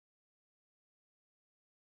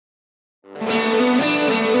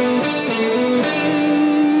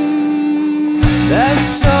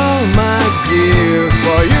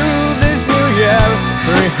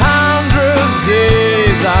300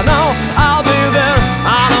 days. I know I'll be there.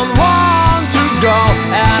 I don't want to go,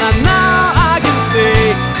 and I know I can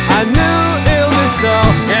stay. I knew it'll be so,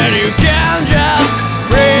 and you can just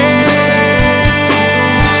breathe.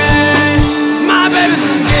 My baby's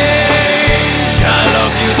engaged. I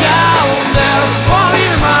love you down there, only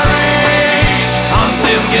in my range. I'm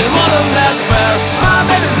thinking more than that fair. My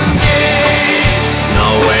baby's engaged.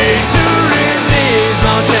 No way to release,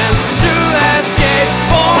 no chance to escape.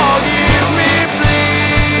 Forgive me, please.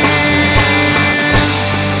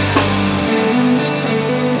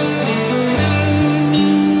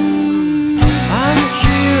 I'm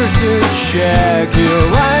here to check your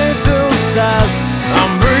vital stats.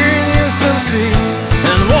 I'm bringing you some seeds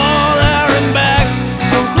and water and back.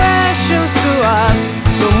 Some questions to ask,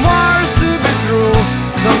 some words to be true,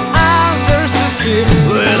 some answers to skip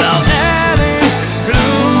without any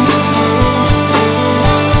clue.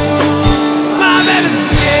 My baby's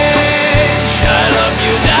engaged. I love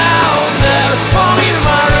you down there, only in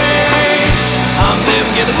my range. I'm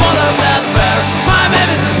thinking more than that fair. My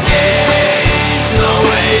baby's engaged. No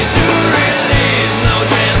way to release, no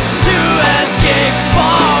chance to escape.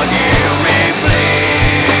 Forgive me,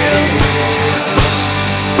 please.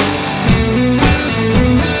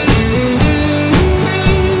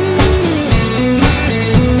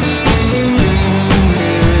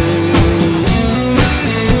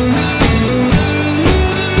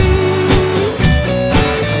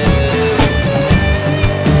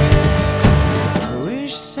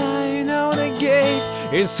 Which sign on the gate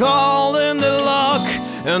is holding the lock,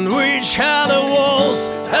 and which had the walls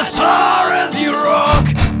as far as you rock,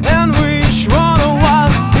 and which one of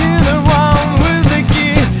us in the room with the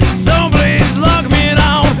key? So please lock me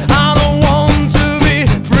down. I don't want to be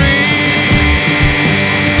free.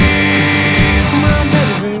 My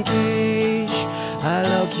baby's engaged. I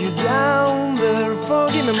lock you down there.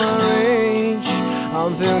 Forgive me my rage.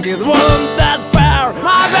 I'm thinking it wasn't that fair.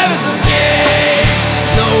 My baby's engaged.